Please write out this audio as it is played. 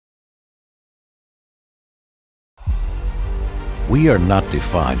We are not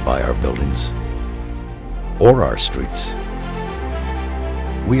defined by our buildings or our streets.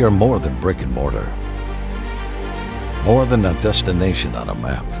 We are more than brick and mortar, more than a destination on a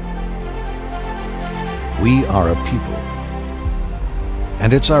map. We are a people,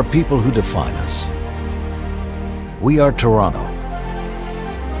 and it's our people who define us. We are Toronto.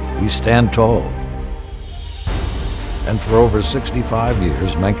 We stand tall. And for over 65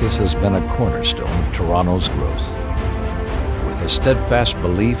 years, Menkes has been a cornerstone of Toronto's growth, with a steadfast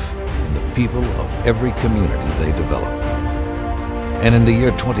belief in the people of every community they develop. And in the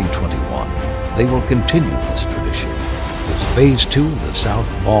year 2021, they will continue this tradition with Phase 2 of the South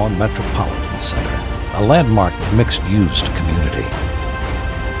Vaughan Metropolitan Center, a landmark mixed-use community,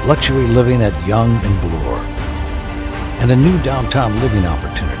 luxury living at Yonge and Bloor, and a new downtown living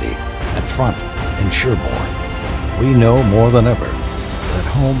opportunity at Front and Sherbourne. We know more than ever that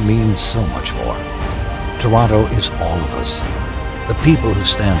home means so much more. Toronto is all of us, the people who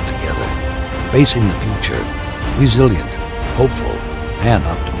stand together, facing the future, resilient, hopeful, and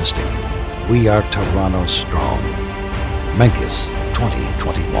optimistic. We are Toronto strong. Menkes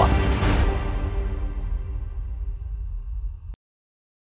 2021.